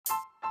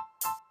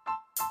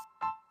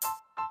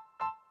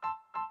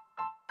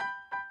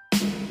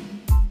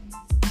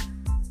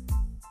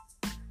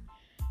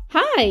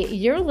Hi,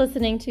 you're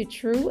listening to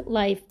True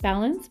Life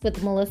Balance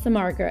with Melissa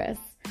Margaris.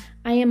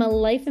 I am a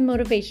life and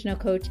motivational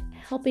coach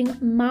helping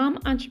mom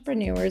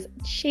entrepreneurs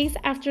chase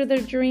after their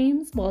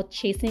dreams while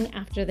chasing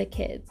after the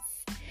kids.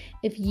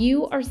 If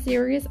you are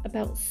serious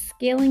about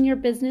scaling your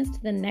business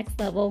to the next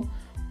level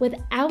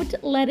without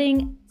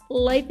letting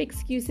life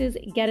excuses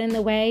get in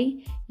the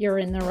way, you're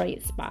in the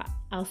right spot.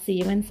 I'll see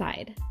you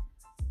inside.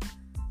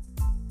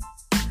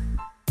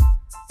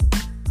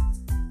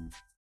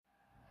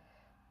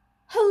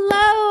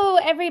 Hello,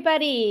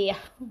 everybody.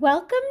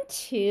 Welcome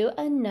to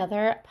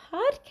another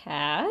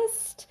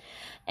podcast.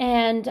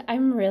 And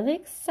I'm really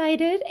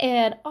excited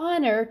and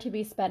honored to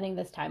be spending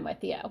this time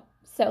with you.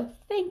 So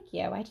thank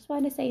you. I just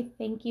want to say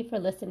thank you for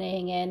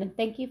listening and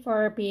thank you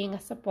for being a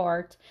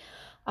support.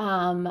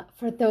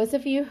 For those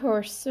of you who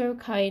are so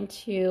kind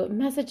to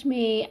message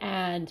me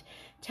and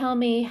tell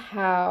me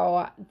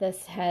how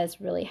this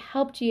has really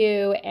helped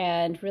you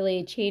and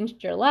really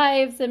changed your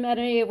lives in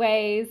many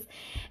ways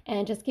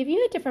and just give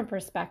you a different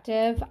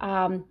perspective.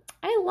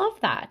 I love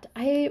that.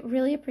 I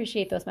really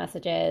appreciate those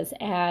messages.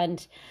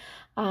 And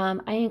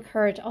I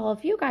encourage all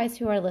of you guys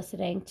who are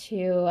listening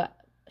to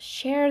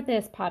share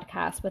this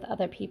podcast with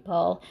other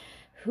people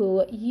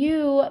who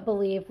you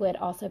believe would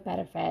also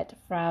benefit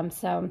from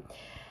some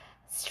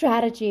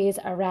strategies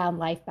around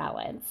life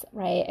balance,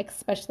 right?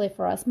 Especially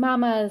for us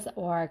mamas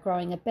or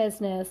growing a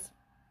business.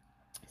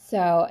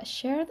 So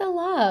share the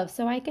love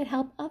so I could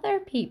help other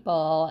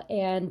people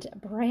and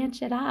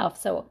branch it off.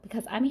 So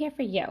because I'm here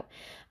for you,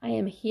 I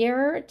am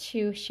here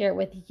to share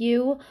with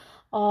you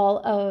all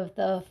of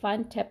the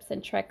fun tips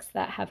and tricks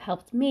that have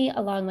helped me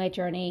along my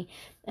journey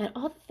and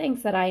all the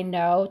things that I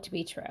know to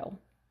be true.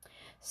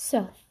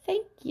 So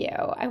thank you.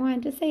 I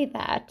wanted to say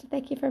that.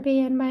 Thank you for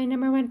being my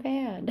number one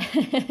fan.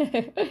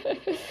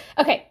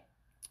 Okay,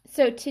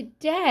 so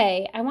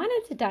today I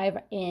wanted to dive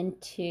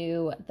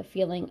into the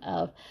feeling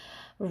of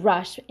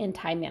rush in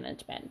time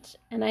management.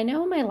 And I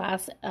know in my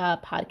last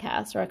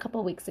podcast or a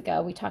couple of weeks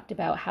ago, we talked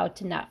about how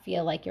to not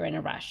feel like you're in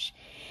a rush.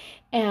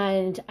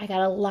 And I got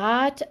a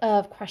lot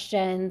of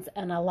questions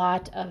and a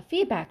lot of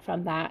feedback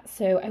from that.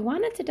 So I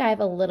wanted to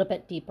dive a little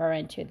bit deeper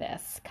into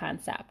this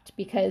concept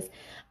because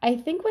I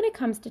think when it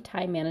comes to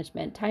time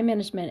management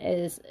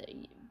is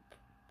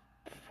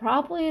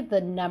probably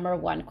the number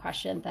one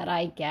question that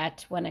I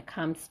get when it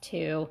comes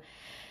to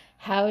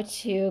how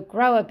to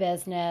grow a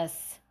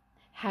business,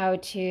 how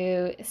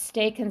to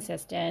stay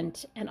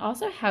consistent, and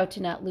also how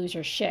to not lose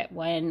your shit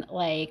when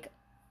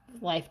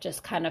life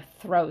just kind of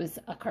throws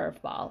a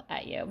curveball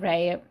at you,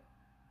 right?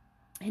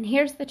 And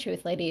here's the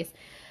truth, ladies.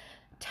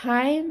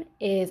 Time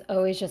is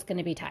always just going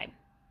to be time,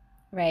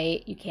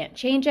 right? You can't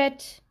change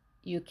it.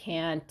 You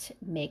can't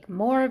make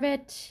more of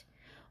it.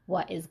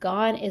 What is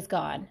gone is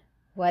gone.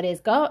 What is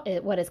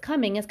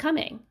coming is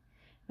coming,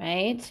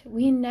 right?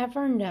 We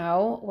never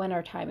know when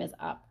our time is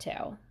up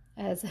to,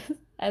 as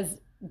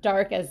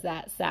dark as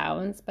that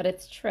sounds, but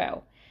it's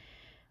true.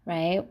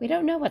 Right? We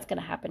don't know what's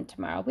going to happen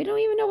tomorrow. We don't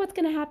even know what's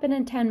going to happen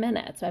in 10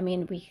 minutes. I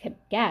mean, we could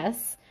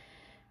guess,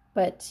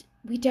 but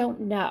we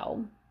don't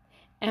know.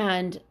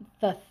 And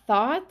the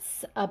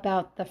thoughts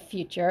about the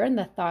future and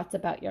the thoughts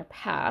about your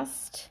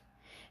past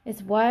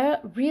is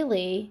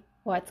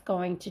what's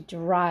going to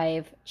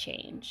drive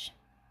change.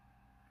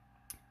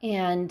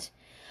 And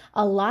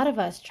a lot of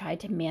us try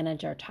to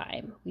manage our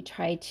time. We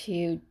try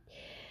to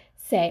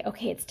say,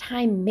 okay, it's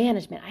time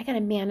management. I got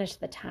to manage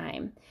the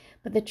time.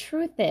 But the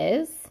truth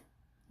is,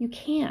 you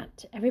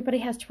can't. Everybody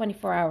has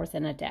 24 hours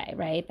in a day,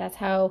 right? That's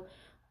how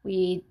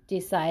we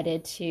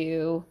decided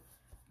to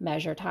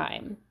measure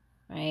time,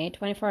 right?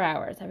 24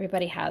 hours.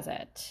 Everybody has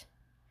it.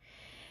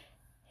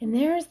 And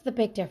there's the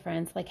big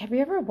difference. Like, have you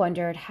ever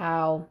wondered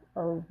how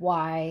or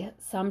why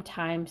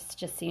sometimes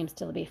just seems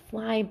to be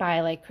flying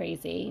by like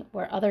crazy,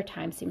 where other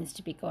times seems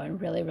to be going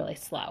really, really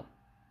slow,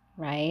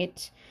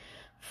 right?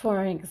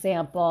 For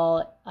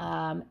example,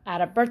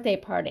 at a birthday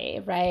party,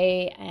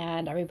 right?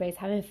 And everybody's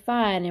having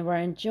fun and we're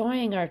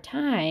enjoying our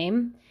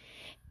time,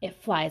 it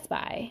flies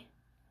by,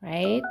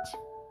 right?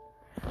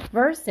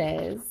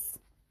 Versus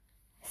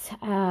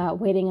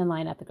waiting in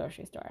line at the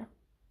grocery store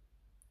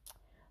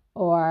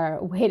or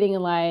waiting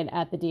in line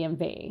at the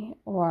DMV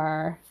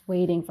or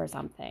waiting for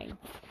something.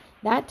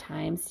 That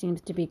time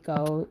seems to be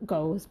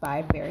goes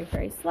by very,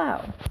 very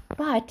slow,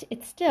 but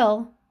it's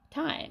still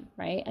time,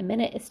 right? A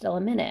minute is still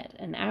a minute,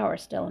 an hour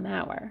is still an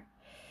hour.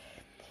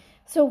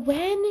 So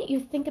when you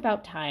think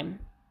about time,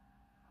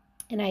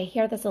 and I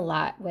hear this a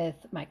lot with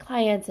my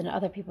clients and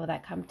other people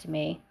that come to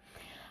me,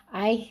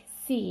 I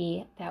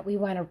see that we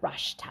want to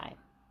rush time.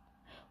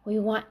 We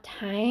want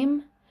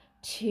time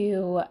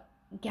to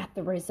get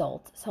the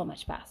results so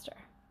much faster.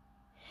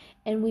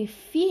 And we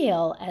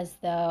feel as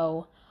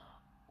though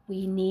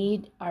we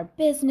need our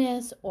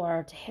business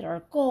or to hit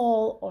our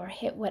goal or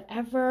hit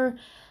whatever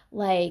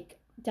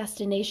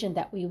destination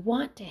that we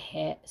want to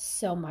hit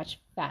so much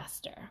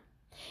faster.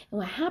 And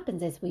what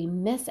happens is we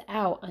miss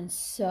out on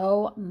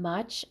so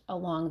much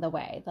along the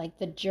way, like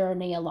the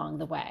journey along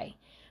the way,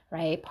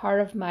 right? Part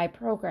of my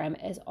program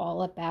is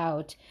all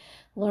about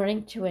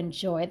learning to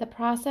enjoy the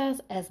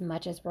process as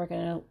much as we're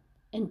going to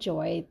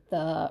enjoy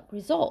the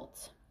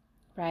results,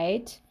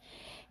 right?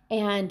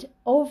 And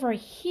over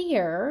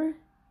here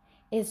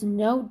is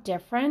no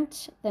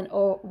different than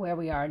where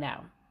we are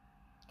now,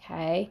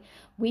 okay?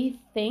 We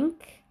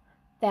think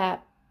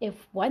that if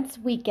once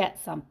we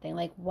get something,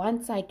 like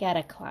once I get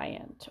a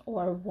client,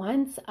 or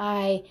once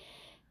I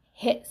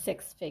hit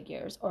 6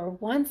 figures, or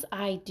once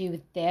I do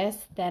this,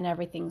 then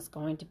everything's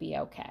going to be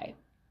okay.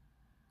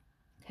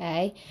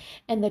 Okay.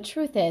 And the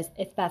truth is,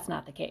 that's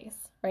not the case,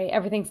 right?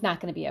 Everything's not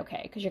going to be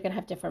okay because you're going to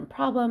have different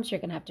problems. You're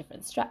going to have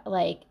different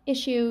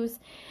issues.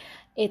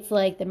 It's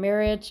like the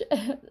marriage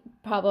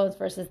problems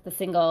versus the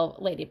single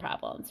lady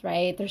problems,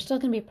 right? There's still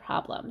going to be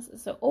problems.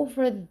 So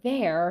over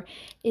there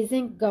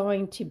isn't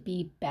going to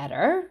be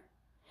better.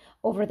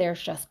 Over there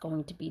is just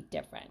going to be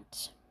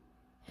different.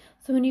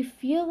 So when you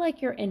feel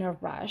like you're in a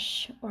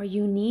rush or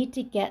you need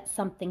to get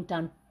something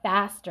done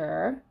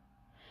faster,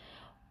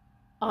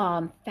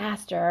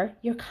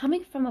 you're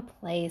coming from a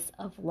place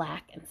of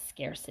lack and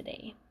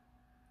scarcity.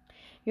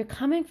 You're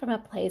coming from a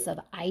place of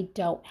I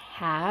don't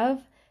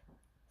have,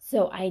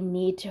 so I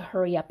need to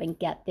hurry up and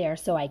get there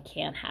so I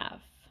can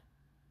have.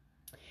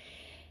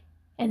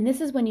 And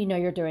this is when you know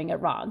you're doing it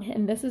wrong.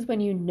 And this is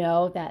when you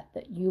know that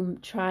you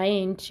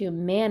trying to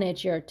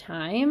manage your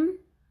time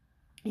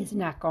is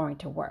not going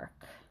to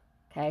work.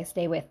 Okay,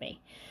 stay with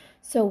me.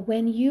 So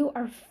when you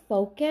are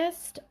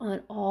focused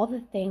on all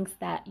the things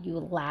that you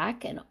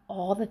lack and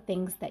all the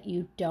things that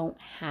you don't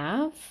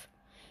have,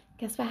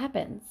 guess what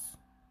happens?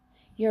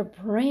 Your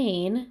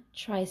brain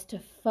tries to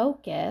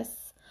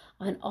focus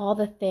on all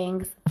the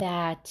things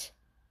that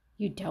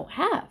you don't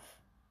have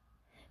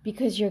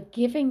because you're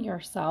giving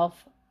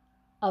yourself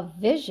a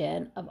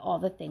vision of all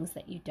the things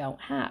that you don't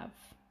have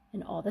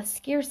and all the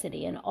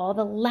scarcity and all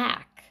the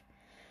lack.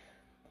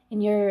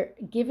 And you're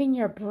giving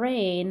your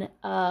brain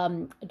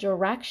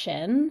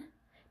direction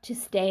to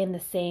stay in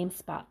the same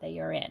spot that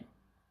you're in,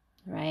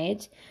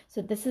 right?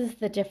 So this is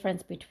the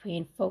difference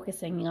between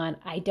focusing on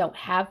I don't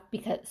have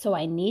so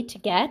I need to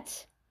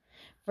get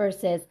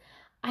versus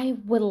I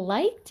would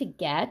like to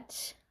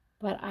get,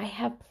 but I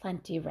have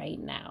plenty right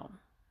now.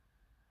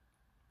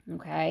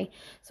 Okay,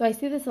 so I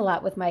see this a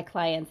lot with my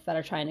clients that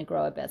are trying to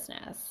grow a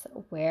business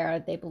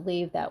where they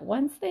believe that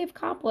once they've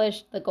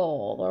accomplished the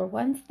goal or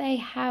once they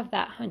have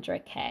that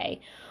 100K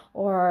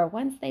or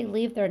once they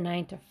leave their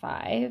 9 to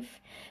 5,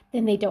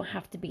 then they don't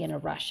have to be in a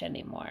rush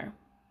anymore.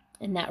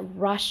 And that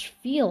rush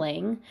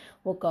feeling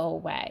will go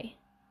away.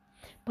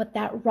 But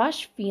that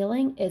rush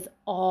feeling is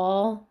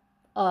all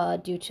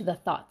due to the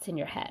thoughts in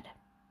your head.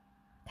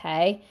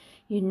 Okay,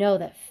 you know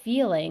that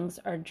feelings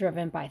are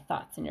driven by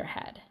thoughts in your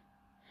head.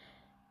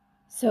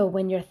 So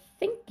when you're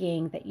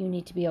thinking that you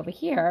need to be over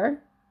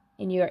here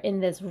and you're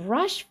in this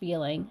rush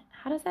feeling,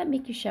 how does that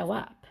make you show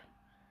up?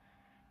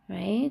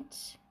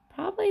 Right?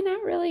 Probably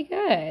not really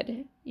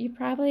good. You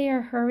probably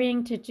are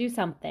hurrying to do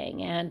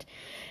something. And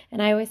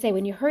I always say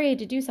when you hurry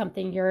to do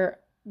something, your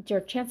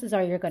chances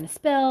are you're going to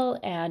spill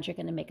and you're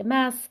going to make a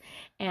mess.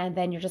 And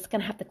then you're just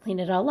going to have to clean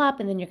it all up.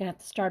 And then you're going to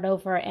have to start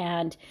over.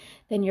 And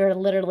then you're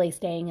literally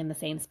staying in the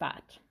same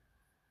spot.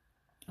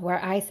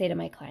 Where I say to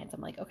my clients,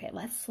 I'm like, okay,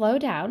 let's slow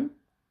down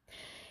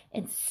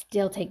and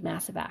still take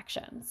massive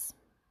actions.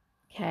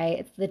 Okay,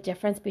 it's the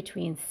difference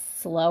between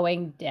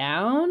slowing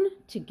down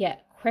to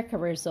get quicker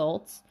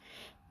results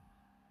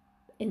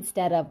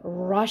instead of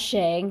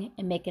rushing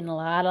and making a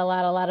lot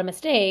of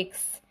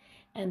mistakes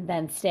and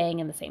then staying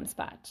in the same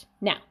spot.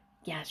 Now,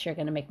 yes, you're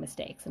going to make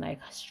mistakes, and I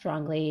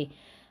strongly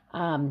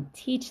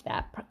teach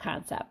that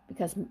concept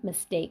because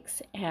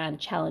mistakes and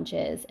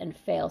challenges and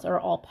fails are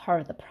all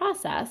part of the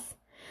process.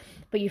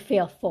 But you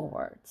fail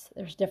forwards.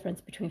 There's a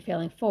difference between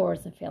failing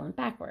forwards and failing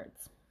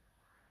backwards.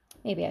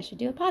 Maybe I should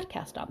do a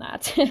podcast on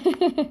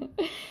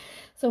that.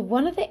 So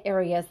one of the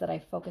areas that I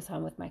focus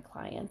on with my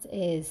clients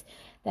is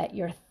that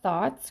your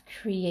thoughts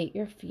create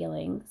your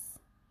feelings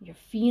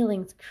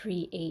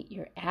create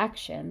your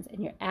actions,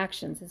 and your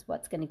actions is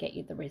what's going to get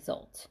you the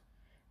result,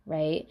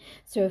 right?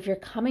 So if you're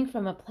coming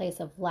from a place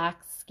of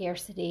lack,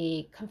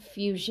 scarcity,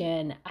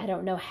 confusion, I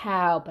don't know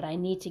how, but I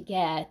need to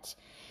get,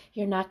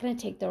 you're not going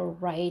to take the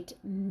right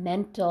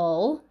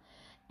mental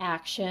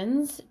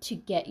actions to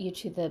get you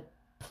to the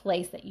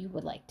place that you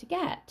would like to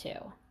get to.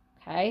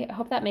 Okay, I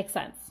hope that makes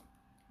sense.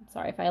 I'm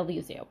sorry if I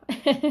lose you.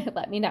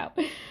 Let me know.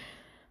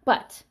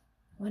 But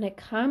when it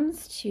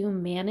comes to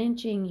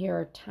managing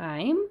your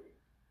time,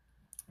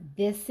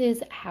 this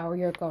is how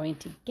you're going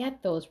to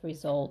get those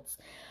results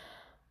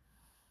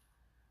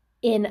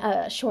in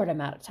a short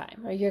amount of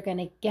time, or you're going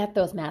to get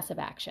those massive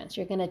actions.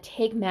 You're going to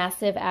take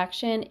massive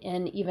action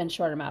in even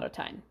short amount of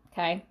time.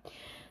 Okay,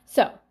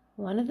 so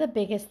one of the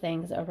biggest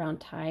things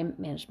around time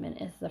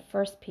management is the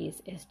first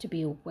piece is to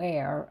be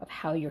aware of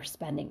how you're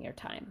spending your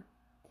time.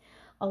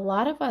 A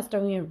lot of us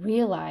don't even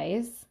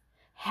realize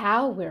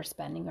how we're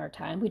spending our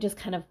time. We just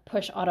kind of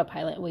push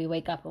autopilot and we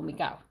wake up and we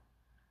go.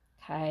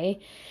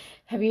 Okay,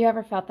 have you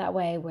ever felt that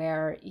way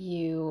where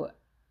you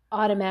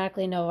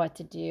automatically know what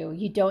to do?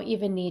 You don't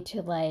even need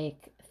to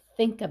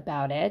think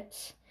about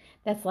it.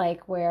 That's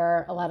like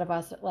where a lot of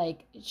us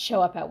like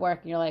show up at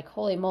work and you're like,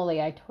 holy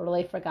moly, I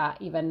totally forgot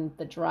even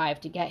the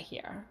drive to get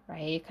here,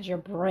 right? Because your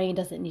brain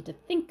doesn't need to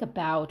think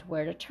about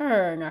where to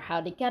turn or how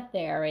to get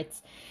there.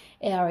 It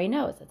already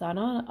knows. It's on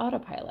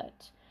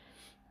autopilot.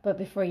 But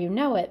before you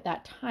know it,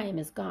 that time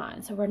is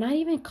gone. So we're not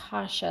even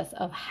cautious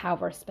of how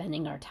we're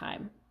spending our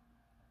time.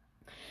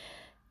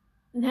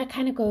 And that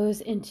kind of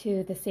goes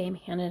into the same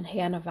hand in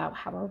hand about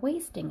how we're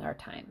wasting our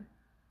time.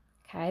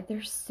 Okay,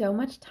 there's so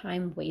much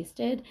time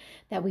wasted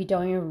that we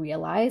don't even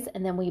realize,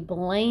 and then we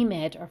blame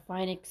it or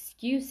find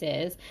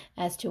excuses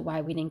as to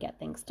why we didn't get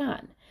things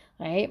done,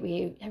 right?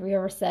 Have you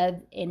ever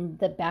said in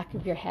the back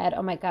of your head,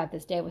 oh my God,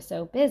 this day was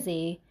so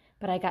busy,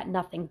 but I got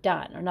nothing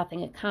done or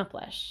nothing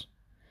accomplished?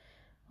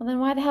 Well, then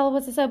why the hell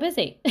was it so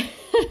busy,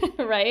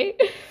 right?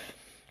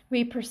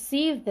 We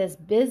perceive this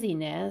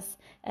busyness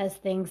as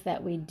things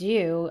that we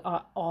do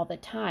all the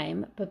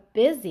time, but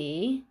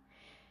busy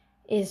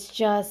is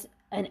just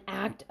an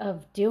act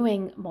of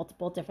doing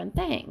multiple different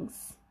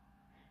things,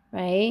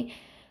 right?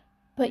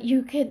 But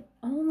you could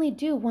only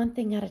do one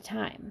thing at a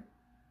time,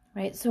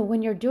 right? So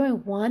when you're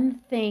doing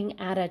one thing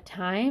at a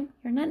time,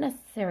 you're not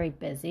necessarily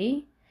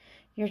busy.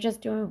 You're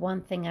just doing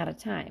one thing at a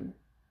time.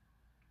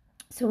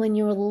 So when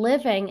you're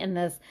living in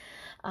this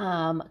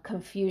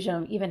confusion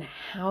of even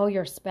how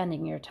you're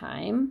spending your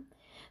time,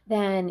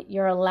 then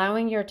you're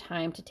allowing your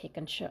time to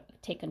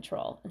take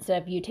control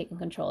instead of you taking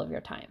control of your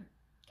time.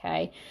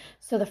 Okay,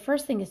 so the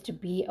first thing is to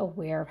be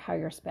aware of how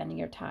you're spending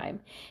your time,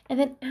 and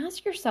then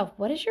ask yourself,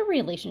 what is your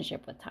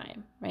relationship with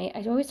time, right?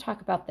 I always talk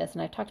about this,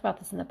 and I've talked about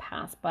this in the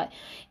past, but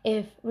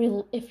if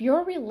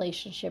your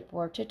relationship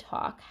were to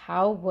talk,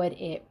 how would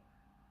it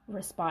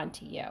respond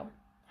to you?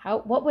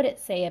 What would it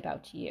say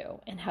about you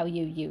and how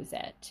you use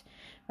it,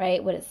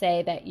 right? Would it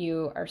say that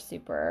you are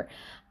super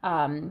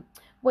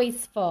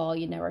wasteful,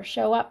 you never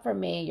show up for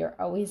me, you're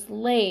always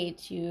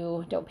late,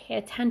 you don't pay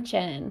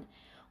attention?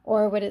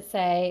 Or would it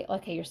say,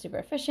 okay, you're super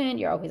efficient,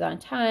 you're always on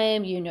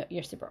time, you know,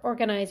 you're super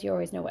organized, you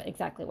always know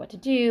exactly what to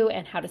do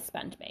and how to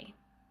spend me,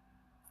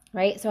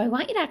 right? So I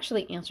want you to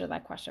actually answer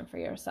that question for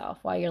yourself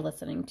while you're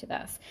listening to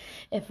this.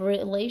 If a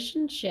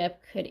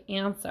relationship could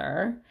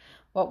answer,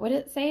 what would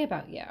it say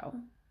about you?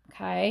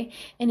 Okay.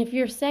 And if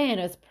you're saying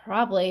it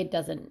probably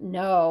doesn't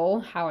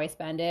know how I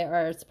spend it,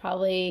 or it's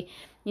probably,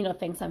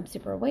 thinks I'm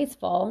super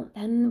wasteful,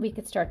 then we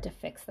could start to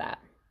fix that.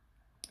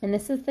 And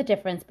this is the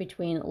difference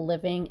between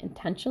living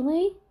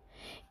intentionally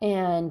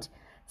and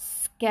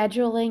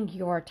scheduling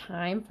your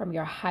time from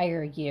your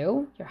higher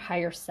you, your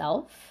higher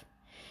self.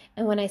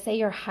 And when I say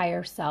your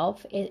higher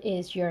self, it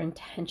is your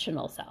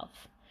intentional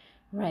self,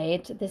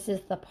 right? This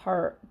is the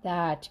part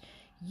that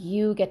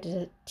you get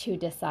to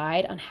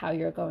decide on how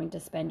you're going to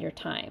spend your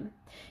time.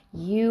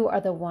 You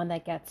are the one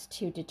that gets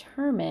to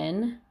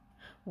determine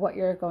what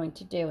you're going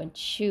to do and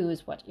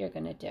choose what you're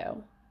going to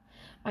do.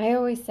 I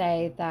always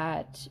say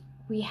that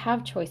we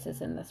have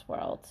choices in this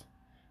world,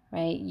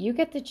 right? You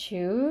get to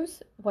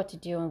choose what to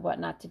do and what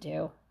not to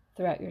do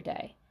throughout your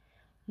day.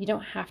 You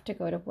don't have to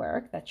go to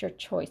work. That's your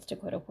choice to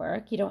go to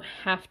work. You don't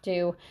have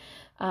to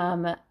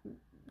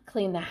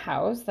clean the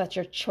house. That's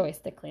your choice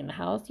to clean the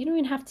house. You don't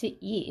even have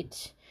to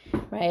eat,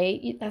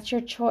 right? That's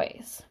your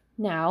choice.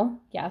 Now,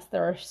 yes,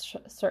 there are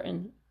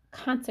certain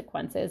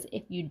consequences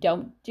if you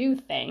don't do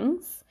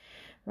things,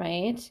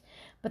 right?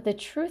 But the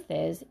truth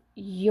is,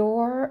 you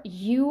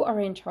are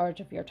in charge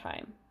of your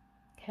time.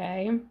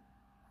 Okay.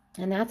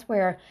 And that's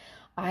where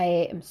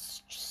I am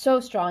so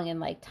strong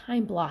in like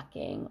time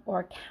blocking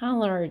or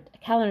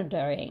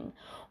calendaring,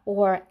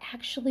 or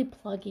actually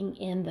plugging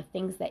in the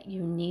things that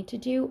you need to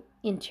do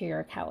into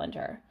your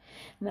calendar.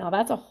 Now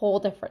that's a whole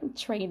different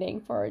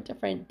training for a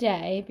different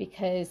day,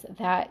 because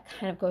that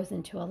kind of goes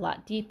into a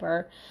lot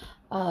deeper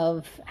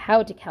of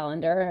how to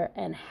calendar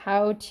and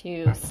how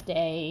to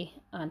stay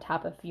on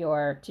top of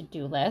your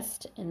to-do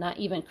list, and not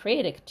even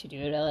create a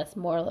to-do list,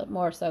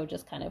 more so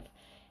just kind of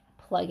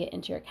plug it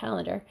into your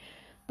calendar.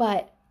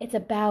 But it's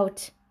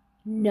about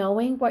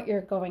knowing what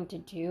you're going to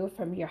do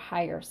from your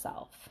higher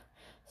self.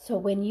 So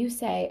when you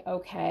say,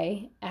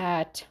 okay,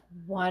 at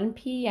 1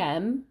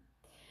 p.m.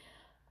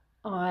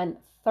 on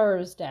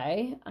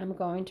Thursday, I'm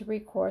going to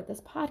record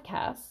this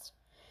podcast,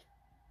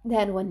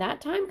 then when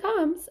that time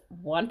comes,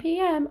 1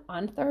 p.m.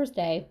 on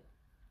Thursday,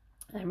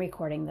 I'm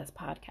recording this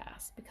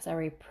podcast because I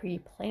already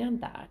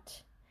pre-planned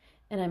that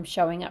and I'm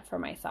showing up for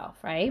myself,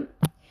 right?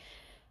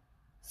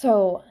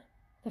 So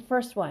the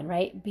first one,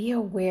 right? Be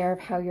aware of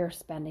how you're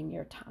spending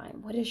your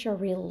time. What is your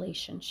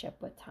relationship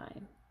with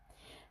time?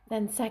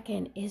 Then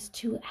second is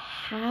to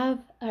have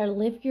or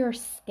live your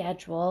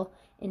schedule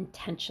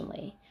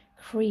intentionally.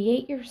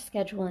 Create your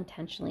schedule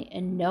intentionally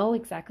and know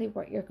exactly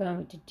what you're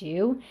going to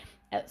do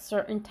at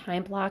certain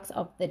time blocks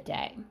of the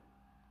day.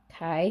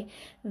 Okay?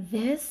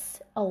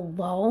 This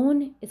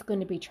alone is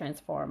going to be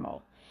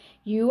transformable.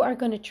 You are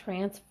going to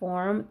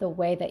transform the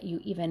way that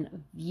you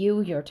even view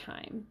your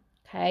time.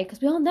 Okay,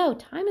 because we all know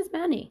time is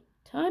money.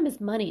 Time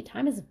is money.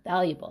 Time is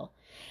valuable.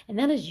 And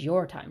that is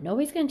your time.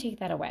 Nobody's going to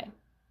take that away.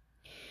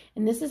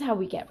 And this is how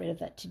we get rid of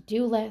that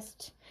to-do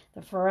list,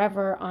 the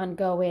forever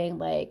ongoing,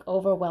 like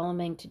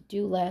overwhelming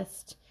to-do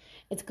list.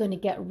 It's going to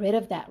get rid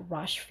of that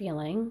rush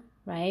feeling,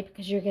 right?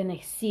 Because you're going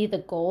to see the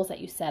goals that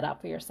you set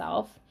up for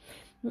yourself.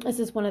 This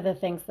is one of the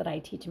things that I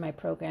teach in my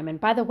program. And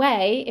by the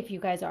way, if you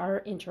guys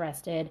are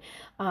interested,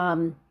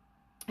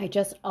 I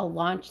just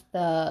launched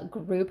the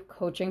group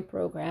coaching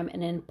program.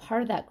 And in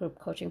part of that group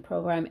coaching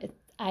program,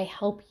 I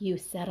help you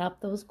set up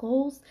those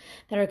goals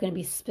that are going to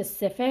be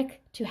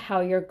specific to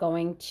how you're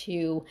going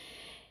to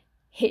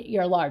hit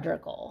your larger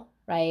goal,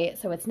 right?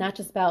 So it's not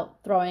just about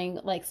throwing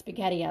like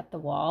spaghetti at the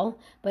wall,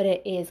 but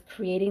it is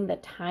creating the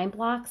time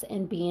blocks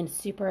and being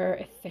super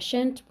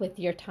efficient with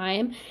your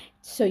time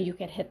so you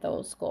can hit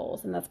those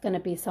goals. And that's going to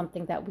be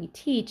something that we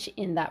teach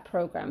in that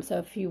program. So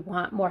if you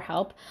want more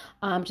help,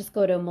 just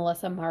go to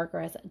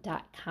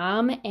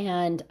melissamargaret.com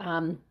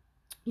and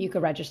you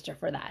can register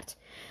for that.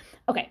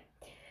 Okay.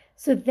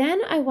 So then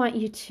I want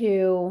you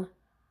to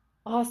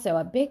also,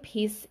 a big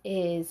piece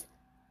is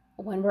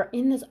when we're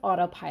in this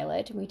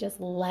autopilot and we just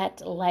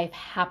let life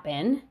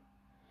happen,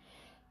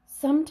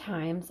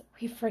 sometimes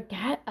we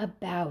forget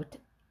about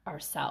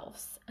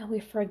ourselves and we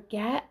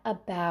forget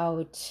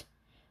about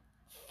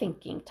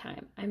thinking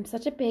time. I'm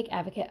such a big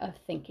advocate of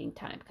thinking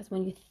time because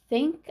when you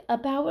think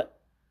about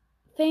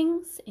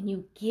things and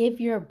you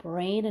give your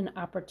brain an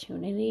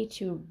opportunity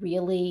to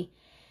really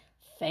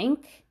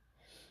think,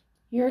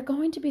 you're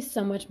going to be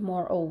so much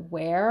more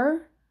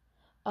aware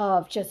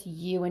of just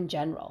you in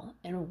general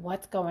and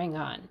what's going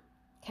on.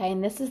 Okay,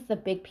 and this is the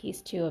big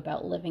piece too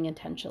about living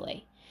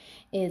intentionally,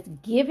 is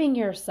giving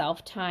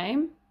yourself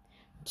time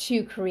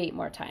to create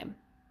more time.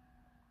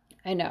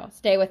 I know,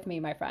 stay with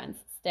me, my friends,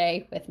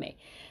 stay with me.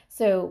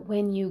 So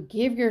when you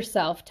give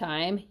yourself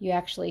time, you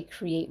actually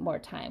create more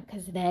time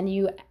because then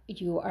you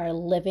are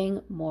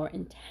living more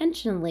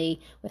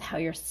intentionally with how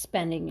you're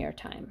spending your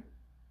time.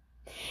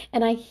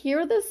 And I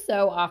hear this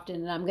so often,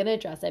 and I'm going to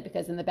address it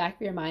because in the back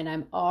of your mind,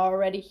 I'm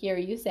already hear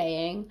you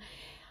saying,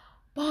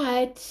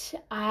 but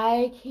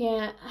I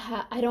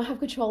don't have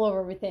control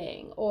over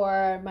everything,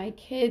 or my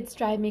kids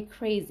drive me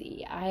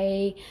crazy.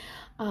 I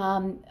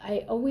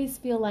always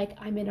feel like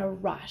I'm in a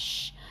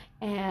rush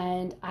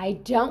and I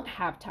don't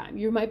have time.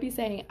 You might be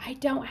saying, I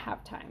don't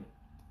have time.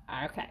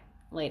 Okay,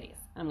 ladies,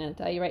 I'm going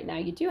to tell you right now,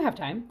 you do have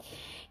time.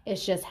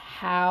 It's just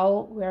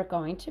how we're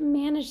going to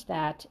manage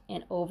that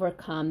and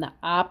overcome the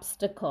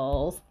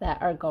obstacles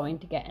that are going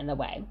to get in the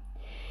way.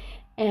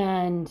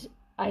 And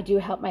I do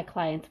help my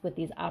clients with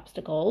these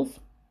obstacles,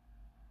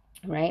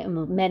 right?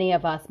 And many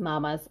of us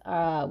mamas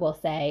will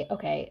say,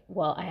 okay,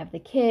 well, I have the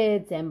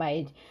kids and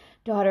my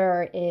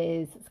daughter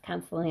is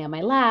constantly on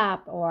my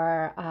lap,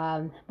 or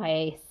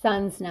my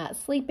son's not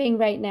sleeping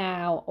right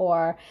now,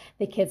 or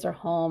the kids are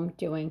home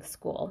doing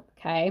school,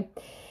 okay?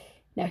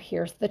 Now,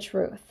 here's the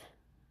truth.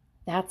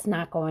 That's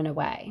not going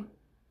away,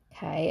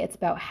 okay? It's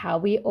about how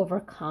we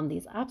overcome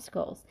these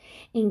obstacles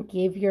and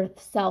give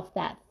yourself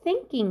that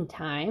thinking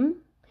time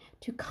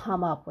to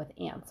come up with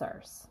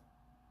answers.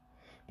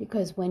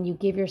 Because when you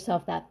give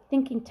yourself that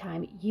thinking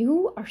time,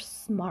 you are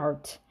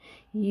smart.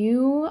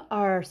 You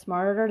are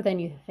smarter than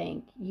you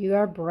think.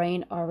 Your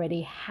brain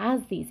already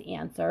has these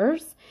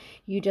answers.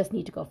 You just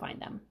need to go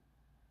find them.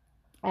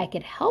 I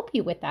could help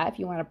you with that. If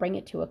you want to bring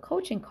it to a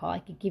coaching call, I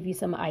could give you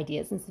some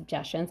ideas and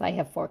suggestions. I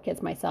have 4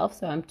 kids myself,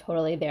 so I'm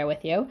totally there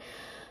with you.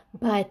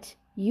 But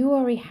you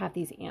already have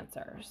these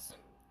answers,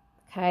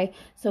 okay?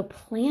 So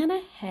plan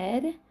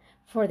ahead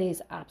for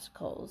these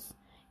obstacles.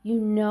 You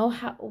know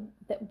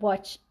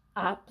what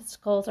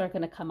obstacles are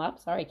going to come up.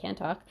 Sorry, I can't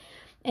talk.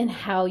 And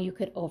how you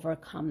could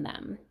overcome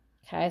them,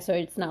 okay? So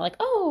it's not like,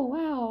 oh,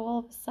 wow, all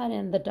of a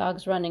sudden the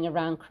dog's running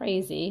around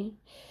crazy.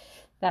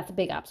 That's a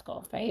big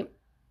obstacle, right?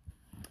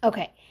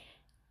 Okay,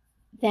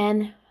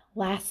 then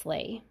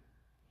lastly,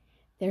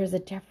 there's a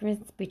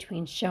difference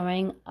between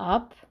showing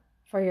up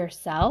for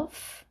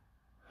yourself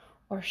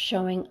or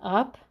showing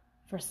up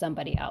for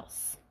somebody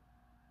else.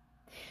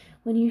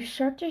 When you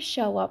start to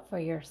show up for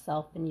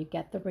yourself and you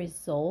get the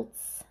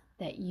results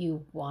that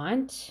you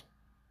want,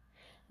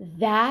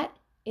 that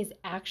is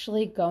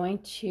actually going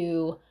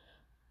to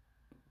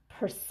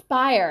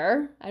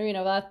perspire. I don't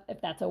even know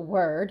if that's a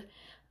word,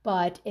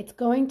 but it's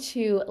going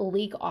to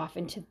leak off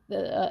into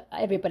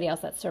everybody else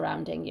that's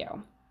surrounding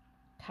you,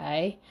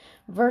 okay?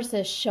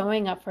 Versus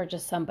showing up for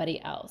just somebody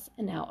else.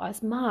 And now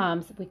us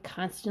moms, we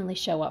constantly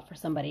show up for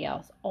somebody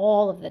else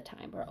all of the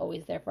time. We're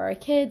always there for our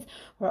kids.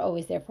 We're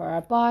always there for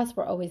our boss.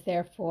 We're always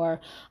there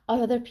for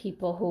other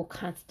people who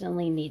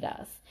constantly need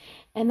us.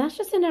 And that's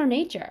just in our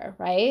nature,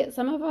 right?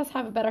 Some of us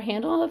have a better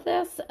handle of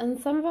this and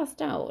some of us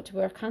don't.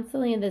 We're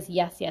constantly in this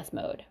yes, yes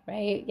mode,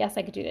 right? Yes,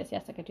 I could do this.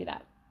 Yes, I could do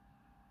that.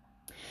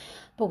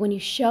 But when you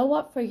show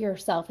up for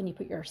yourself and you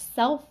put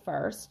yourself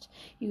first,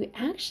 you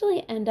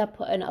actually end up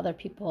putting other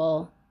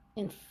people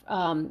in,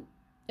 or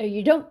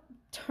you don't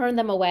turn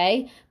them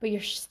away, but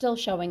you're still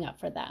showing up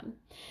for them.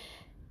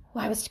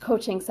 Well, I was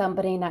coaching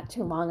somebody not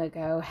too long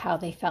ago, how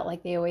they felt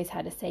like they always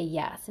had to say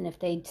yes. And if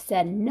they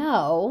said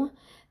no,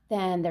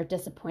 then they're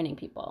disappointing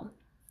people.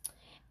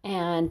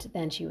 And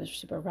then she was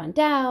super run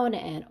down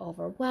and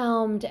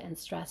overwhelmed and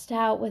stressed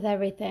out with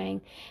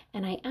everything.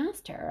 And I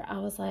asked her, I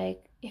was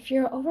like, if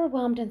you're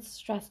overwhelmed and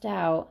stressed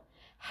out,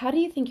 how do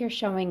you think you're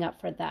showing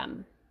up for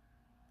them?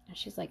 And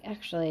she's like,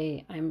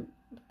 actually, I'm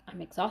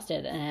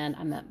exhausted and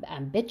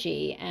I'm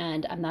bitchy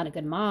and I'm not a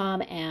good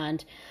mom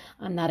and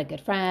I'm not a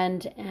good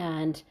friend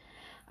and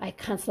I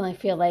constantly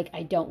feel like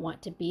I don't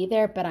want to be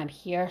there, but I'm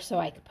here so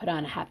I could put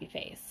on a happy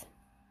face.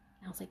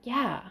 And I was like,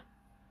 yeah.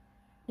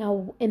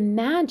 Now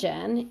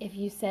imagine if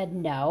you said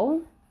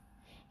no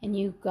and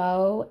you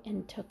go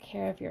and took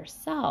care of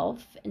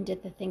yourself and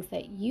did the things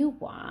that you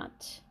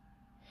want.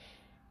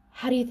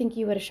 How do you think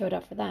you would have showed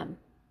up for them?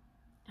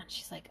 And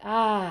she's like,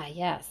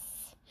 yes,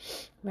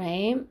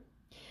 right?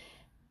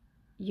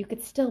 You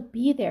could still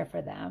be there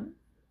for them.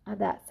 I'm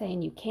not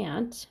saying you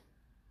can't.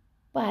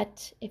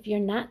 But if you're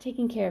not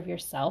taking care of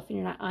yourself and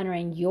you're not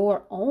honoring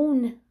your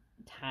own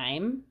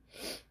time,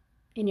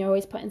 and you're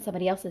always putting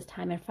somebody else's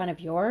time in front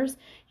of yours,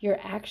 you're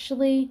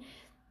actually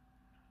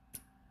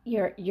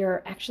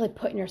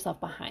putting yourself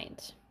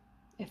behind,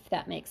 if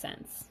that makes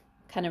sense.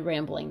 Kind of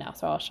rambling now,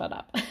 so I'll shut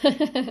up.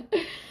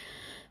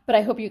 But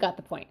I hope you got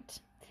the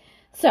point.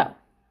 So, a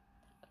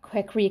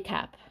quick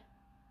recap.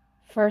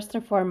 First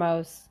and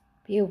foremost,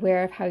 be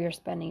aware of how you're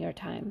spending your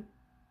time.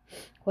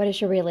 What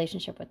is your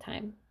relationship with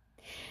time?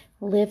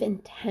 Live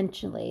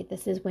intentionally.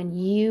 This is when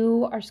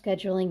you are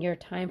scheduling your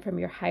time from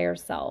your higher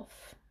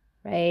self,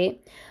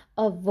 right?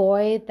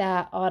 Avoid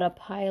that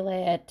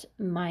autopilot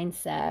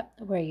mindset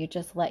where you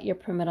just let your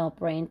primitive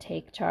brain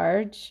take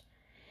charge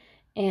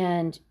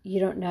and you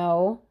don't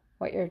know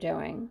what you're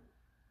doing.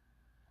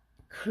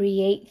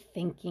 Create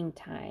thinking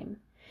time.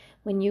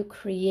 When you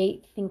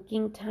create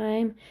thinking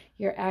time,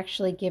 you're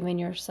actually giving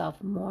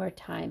yourself more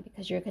time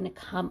because you're going to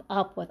come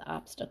up with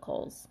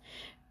obstacles.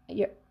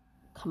 You're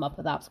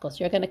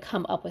going to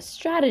come up with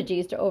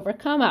strategies to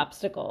overcome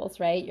obstacles,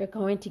 right? You're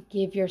going to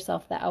give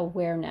yourself that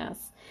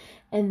awareness.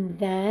 And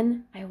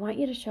then I want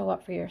you to show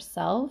up for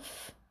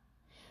yourself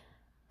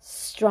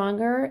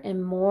stronger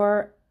and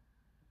more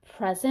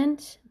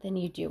present than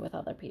you do with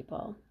other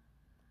people.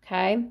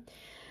 Okay?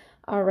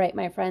 All right,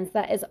 my friends,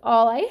 that is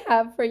all I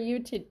have for you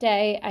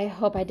today. I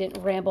hope I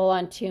didn't ramble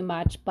on too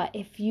much, but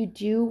if you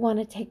do want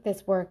to take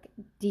this work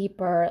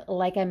deeper,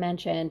 like I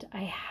mentioned,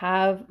 I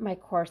have my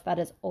course that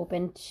is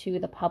open to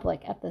the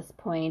public at this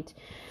point.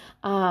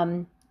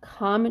 Come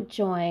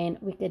join.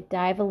 We could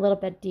dive a little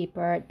bit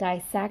deeper,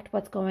 dissect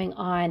what's going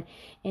on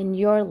in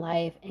your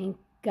life and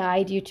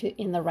guide you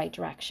in the right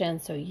direction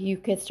so you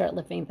could start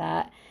living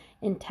that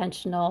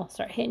intentional,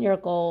 start hitting your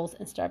goals,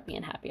 and start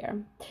being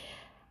happier.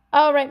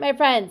 All right, my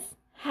friends,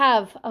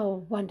 have a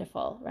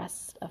wonderful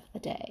rest of the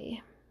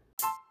day.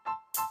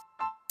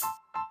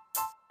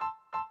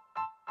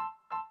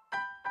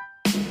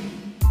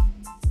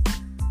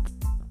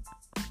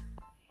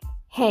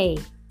 Hey,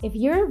 if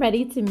you're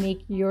ready to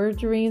make your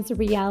dreams a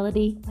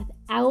reality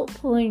without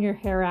pulling your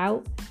hair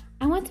out,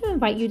 I want to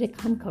invite you to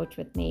come coach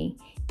with me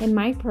in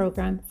my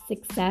program,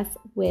 Success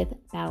with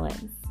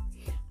Balance.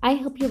 I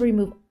help you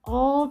remove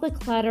all the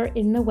clutter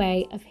in the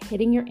way of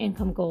hitting your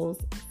income goals,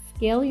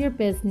 scale your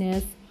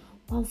business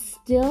while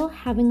still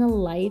having a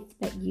life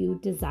that you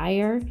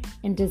desire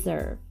and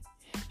deserve.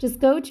 Just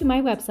go to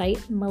my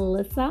website,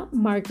 Melissa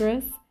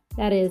Margres,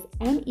 that is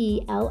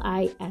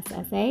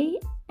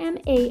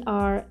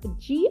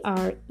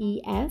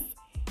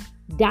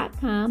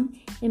MellissaMargres.com,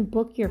 and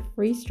book your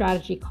free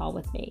strategy call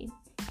with me.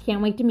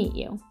 Can't wait to meet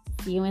you.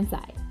 See you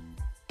inside.